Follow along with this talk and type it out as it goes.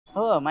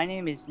Hello, my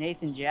name is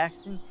Nathan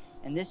Jackson,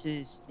 and this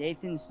is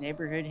Nathan's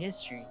Neighborhood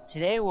History.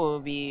 Today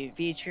we'll be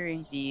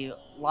featuring the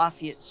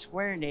Lafayette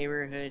Square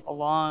neighborhood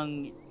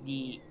along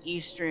the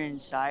eastern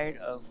side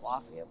of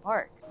Lafayette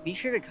Park. Be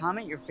sure to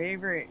comment your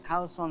favorite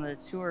house on the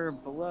tour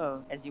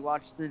below as you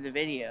watch through the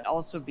video.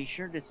 Also, be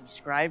sure to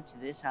subscribe to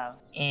this house.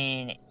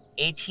 In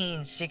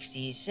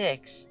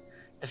 1866,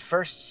 the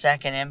first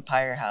Second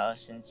Empire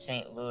House in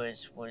St.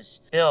 Louis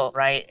was built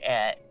right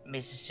at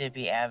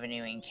Mississippi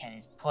Avenue in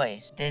Kenneth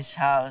Place. This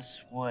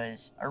house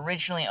was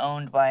originally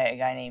owned by a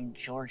guy named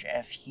George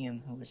F.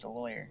 Hume, who was a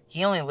lawyer.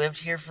 He only lived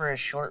here for a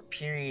short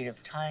period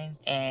of time,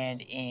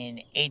 and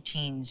in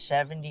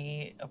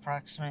 1870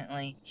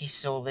 approximately, he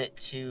sold it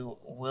to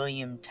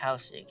William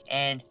Taussig.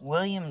 And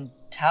William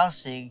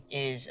Taussig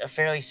is a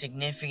fairly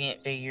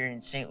significant figure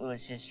in St.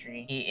 Louis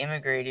history. He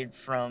immigrated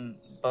from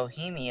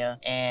Bohemia,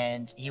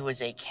 and he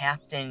was a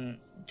captain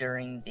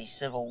during the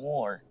Civil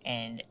War.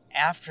 And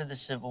after the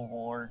Civil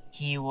War,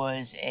 he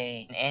was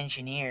an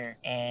engineer,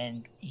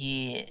 and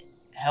he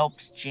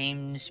helped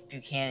James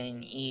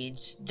Buchanan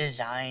Eads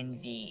design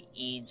the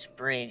Eads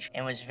Bridge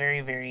and was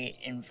very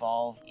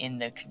involved in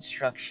the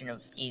construction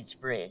of Eads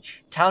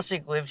Bridge.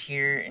 Taussig lived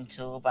here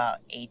until about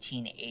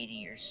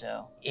 1880 or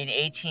so. In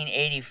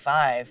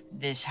 1885,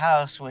 this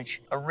house,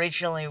 which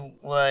originally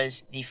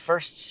was the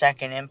first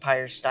Second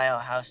Empire style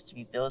house to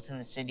be built in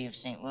the city of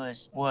St.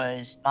 Louis,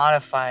 was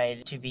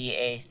modified to be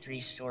a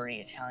 3-story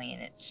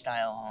Italianate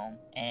style home,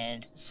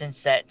 and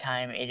since that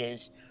time it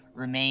has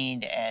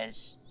remained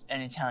as an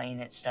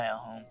Italianate style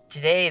home.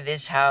 Today,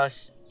 this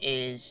house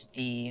is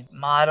the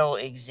model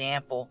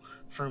example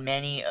for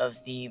many of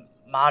the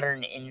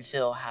modern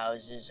infill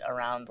houses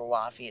around the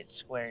Lafayette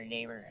Square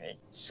neighborhood.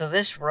 So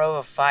this row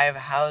of 5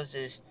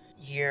 houses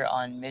here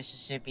on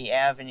Mississippi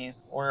Avenue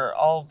were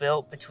all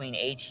built between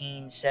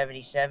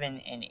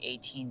 1877 and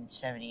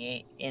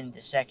 1878 in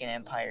the Second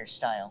Empire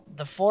style.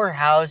 The 4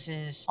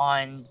 houses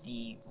on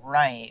the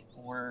right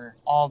were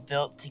all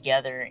built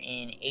together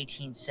in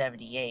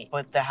 1878,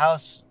 but the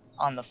house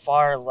on the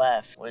far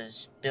left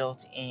was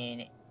built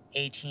in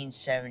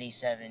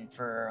 1877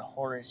 for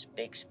Horace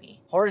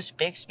Bixby. Horace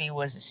Bixby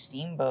was a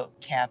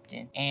steamboat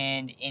captain,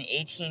 and in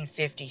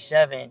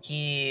 1857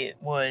 he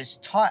was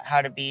taught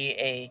how to be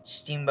a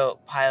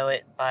steamboat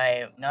pilot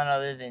by none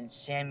other than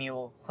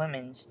Samuel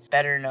Clemens,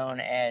 better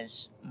known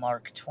as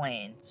Mark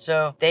Twain.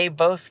 So they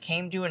both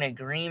came to an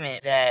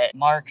agreement that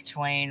Mark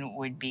Twain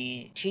would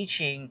be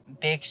teaching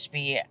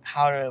Bixby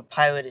how to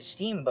pilot a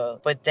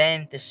steamboat, but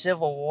then the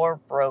Civil War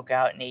broke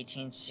out in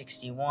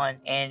 1861,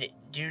 and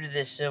due to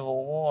the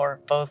Civil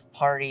War, both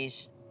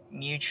parties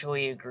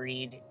mutually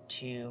agreed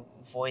to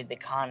void the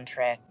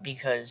contract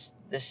because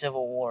the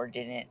Civil War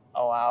didn't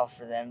allow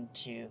for them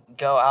to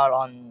go out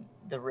on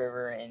the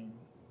river and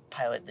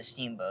pilot the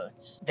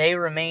steamboats. They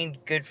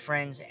remained good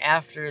friends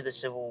after the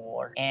Civil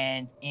War,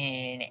 and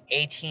in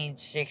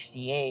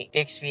 1868,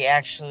 Bixby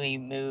actually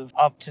moved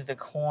up to the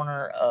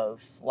corner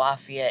of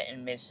Lafayette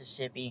and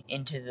Mississippi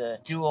into the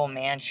dual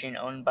mansion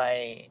owned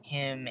by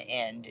him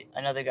and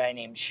another guy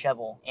named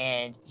Shebel,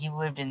 and he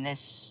lived in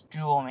this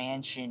dual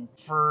mansion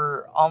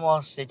for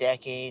almost a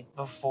decade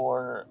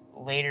before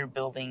later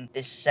building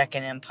this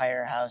Second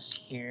Empire house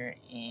here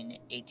in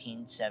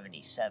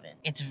 1877.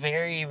 It's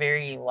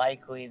very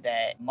likely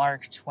that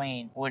Mark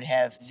Twain would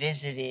have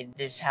visited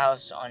this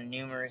house on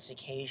numerous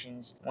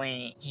occasions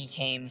when he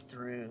came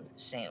through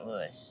St.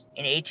 Louis.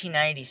 In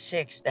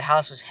 1896, the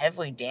house was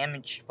heavily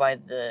damaged by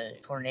the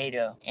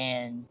tornado,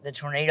 and the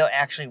tornado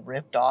actually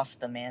ripped off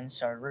the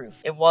mansard roof.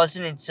 It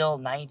wasn't until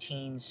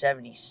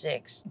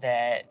 1976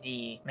 that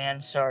the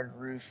mansard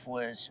roof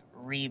was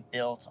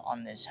rebuilt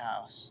on this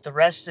house. The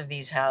rest of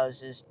these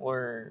houses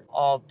were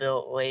all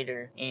built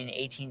later in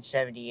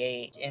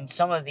 1878, and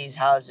some of these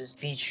houses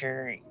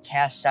feature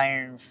cast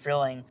iron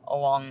frilling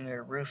along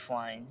their roof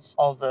lines,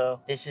 although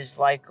this is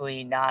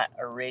likely not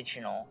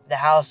original. The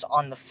house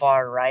on the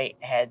far right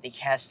had the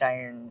cast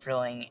iron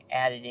frilling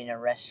added in a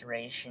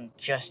restoration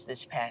just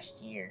this past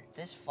year.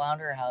 This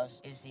Flounder house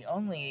is the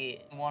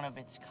only one of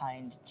its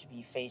kind to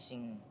be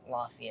facing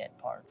Lafayette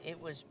Park. It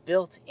was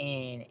built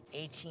in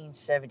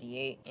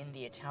 1878 in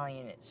the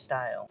Italianate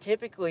style.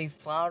 Typically,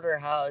 Flounder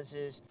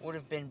houses would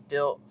have been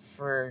built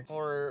for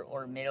poorer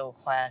or middle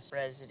class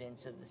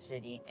residents of the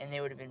city, and they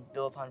would have been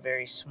built on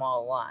very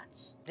small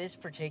lots. This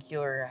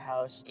particular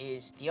house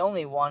is the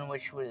only one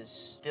which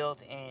was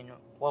built in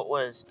what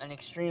was an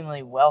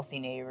extremely wealthy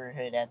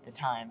neighborhood at the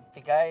time. The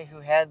guy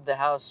who had the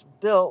house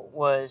built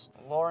was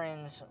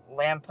Lawrence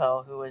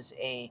Lampel, who was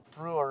a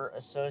brewer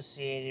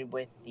associated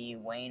with the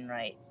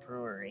Wainwright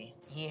Brewery.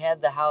 He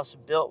had the house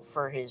built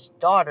for his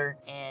daughter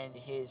and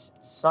his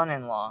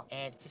son-in-law,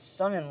 and his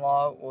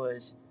son-in-law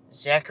was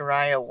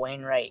Zachariah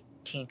Wainwright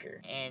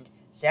Tinker, and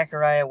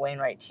Zachariah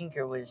Wainwright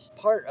Tinker was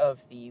part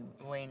of the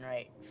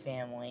Wainwright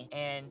family,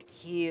 and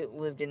he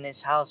lived in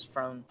this house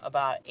from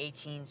about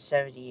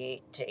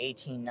 1878 to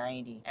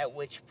 1890, at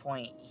which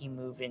point he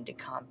moved into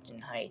Compton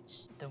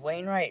Heights. The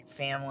Wainwright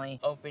family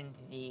opened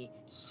the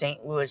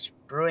St. Louis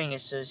Brewing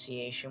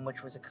Association,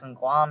 which was a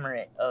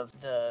conglomerate of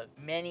the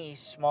many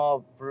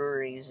small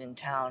breweries in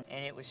town,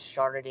 and it was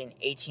started in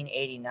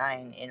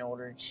 1889 in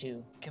order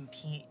to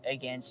compete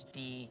against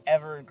the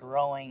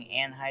ever-growing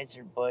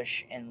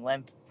Anheuser-Busch and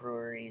Lemp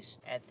breweries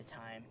at the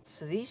time.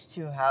 So these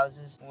two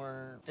houses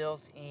were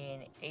built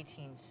in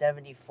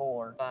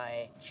 1874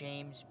 by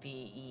James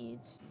B.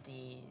 Eads,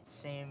 the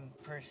same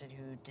person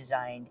who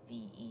designed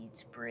the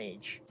Eads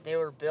Bridge. They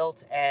were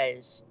built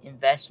as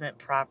investment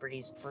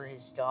properties for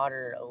his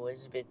daughter,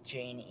 Elizabeth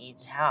Jane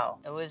Eads Howe.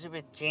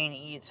 Elizabeth Jane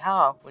Eads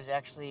Howe was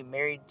actually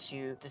married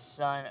to the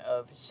son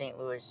of St.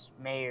 Louis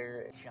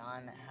Mayor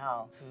John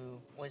Howe,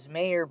 who was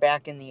mayor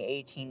back in the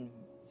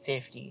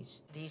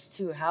 1850s. These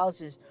two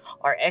houses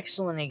are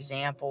excellent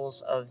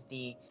examples of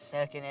the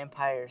Second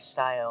Empire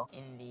style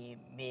in the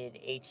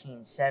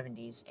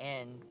mid-1870s,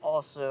 and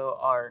also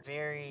are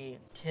very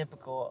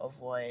typical of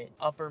what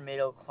upper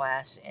middle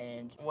class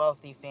and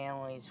wealthy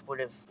families would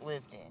have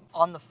lived in.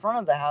 On the front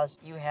of the house,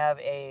 you have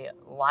a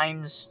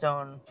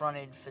limestone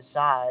fronted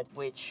facade,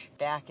 which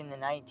back in the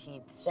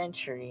 19th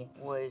century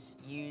was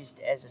used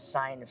as a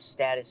sign of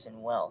status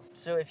and wealth.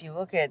 So if you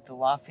look at the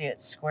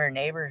Lafayette Square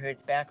neighborhood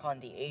back on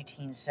the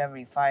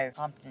 1875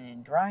 Compton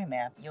and Dry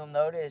map, you'll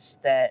notice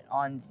that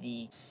on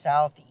the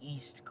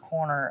southeast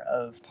corner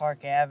of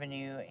Park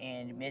Avenue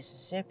and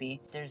Mississippi,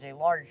 there's a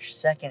large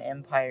Second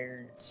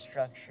Empire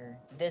structure.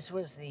 This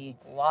was the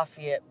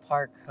Lafayette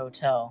Park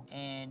Hotel,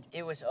 and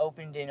it was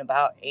opened in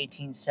about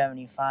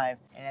 1875,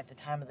 and at the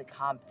time of the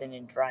Compton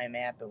and Dry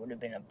map, it would have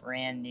been a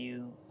brand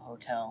new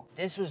hotel.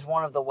 This was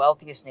one of the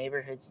wealthiest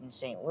neighborhoods in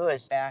St.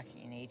 Louis back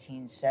in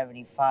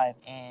 1875,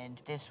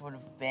 and this would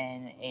have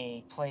been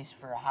a place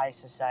for high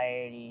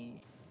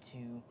society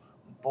to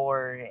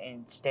board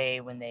and stay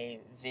when they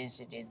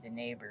visited the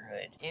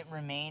neighborhood. It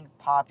remained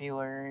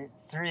popular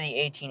through the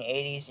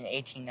 1880s and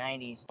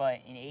 1890s,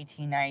 but in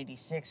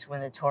 1896, when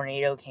the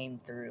tornado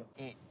came through,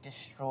 it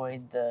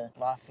destroyed the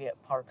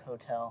Lafayette Park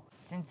Hotel.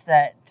 Since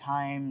that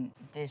time,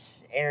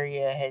 this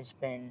area has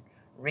been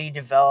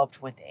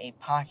redeveloped with a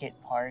pocket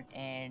park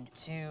and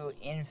two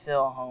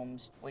infill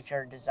homes, which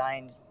are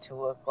designed to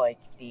look like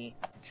the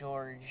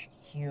George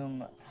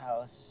Hume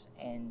House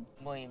and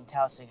William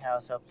Taussig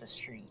House up the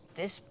street.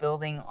 This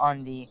building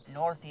on the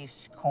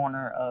northeast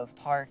corner of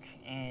Park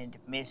and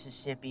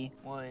Mississippi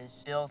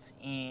was built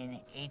in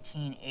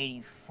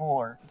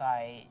 1884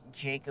 by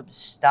Jacob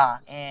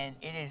Stock, and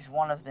it is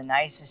one of the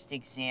nicest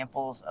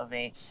examples of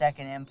a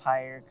Second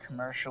Empire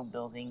commercial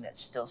building that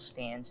still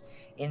stands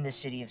in the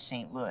city of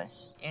St.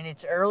 Louis. In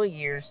its early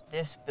years,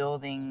 this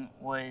building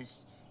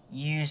was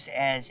used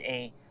as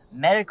a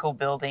medical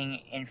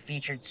building and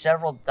featured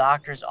several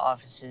doctors'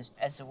 offices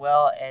as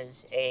well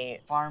as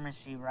a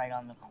pharmacy right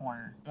on the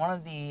corner. One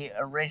of the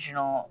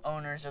original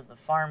owners of the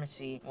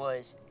pharmacy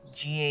was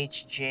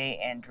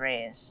G.H.J.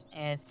 Andreas,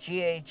 and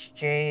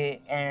G.H.J.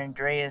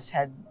 Andreas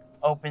had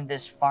opened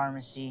this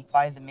pharmacy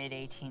by the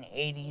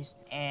mid-1880s,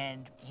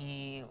 and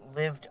he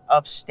lived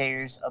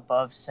upstairs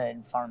above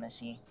said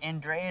pharmacy.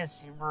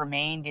 Andreas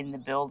remained in the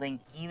building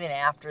even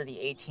after the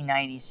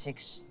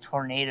 1896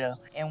 tornado,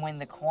 and when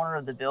the corner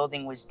of the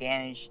building was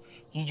damaged,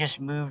 he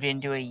just moved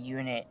into a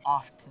unit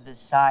off to the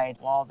side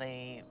while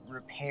they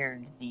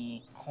repaired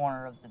the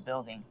corner of the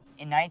building.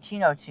 In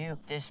 1902,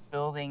 this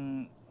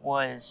building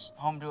was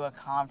home to a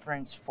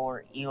conference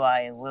for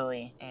Eli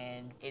Lilly,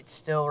 and it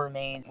still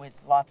remained with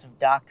lots of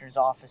doctors'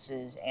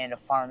 offices and a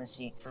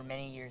pharmacy for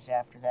many years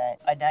after that.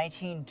 A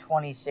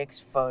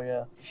 1926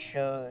 photo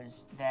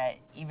shows that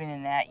even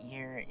in that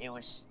year, it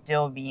was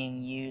still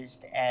being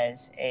used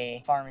as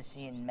a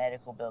pharmacy and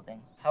medical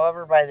building.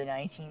 However, by the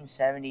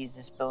 1970s,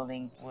 this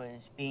building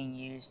was being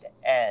used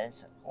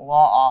as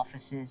law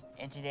offices,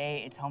 and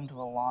today it's home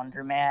to a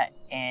laundromat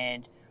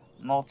and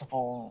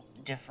multiple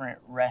different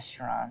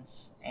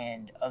restaurants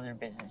and other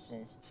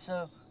businesses.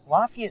 So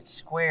Lafayette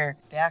Square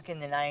back in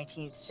the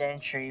 19th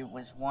century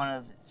was one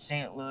of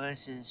St.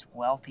 Louis's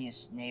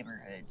wealthiest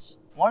neighborhoods.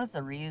 One of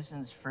the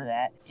reasons for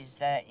that is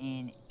that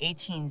in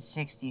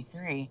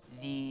 1863,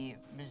 the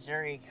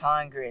Missouri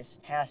Congress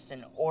passed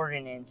an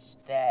ordinance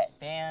that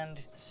banned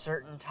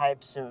certain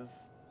types of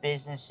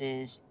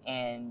businesses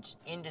and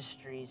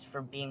industries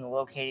from being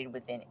located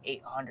within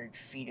 800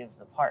 feet of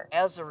the park.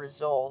 As a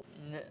result,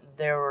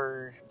 there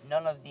were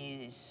none of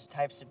these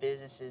types of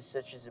businesses,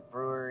 such as a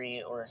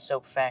brewery or a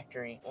soap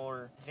factory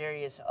or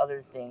various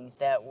other things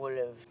that would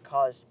have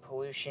caused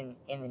pollution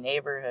in the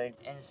neighborhood,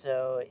 and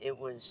so it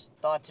was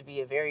thought to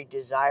be a very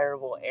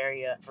desirable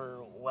area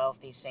for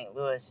wealthy St.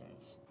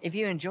 Louisans. If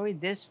you enjoyed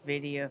this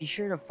video, be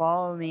sure to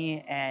follow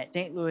me at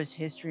St. Louis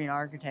History and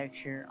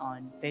Architecture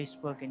on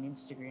Facebook and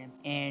Instagram,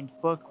 and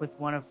book with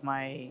one of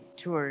my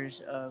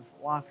tours of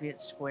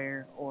Lafayette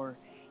Square or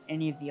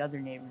any of the other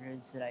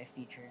neighborhoods that I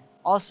feature.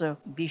 Also,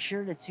 be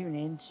sure to tune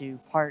in to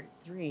part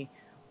 3,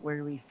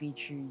 where we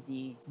feature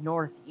the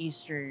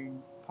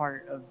northeastern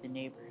part of the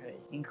neighborhood,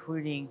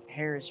 including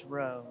Harris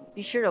Row.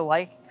 Be sure to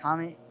like,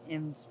 comment,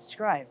 and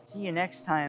subscribe. See you next time.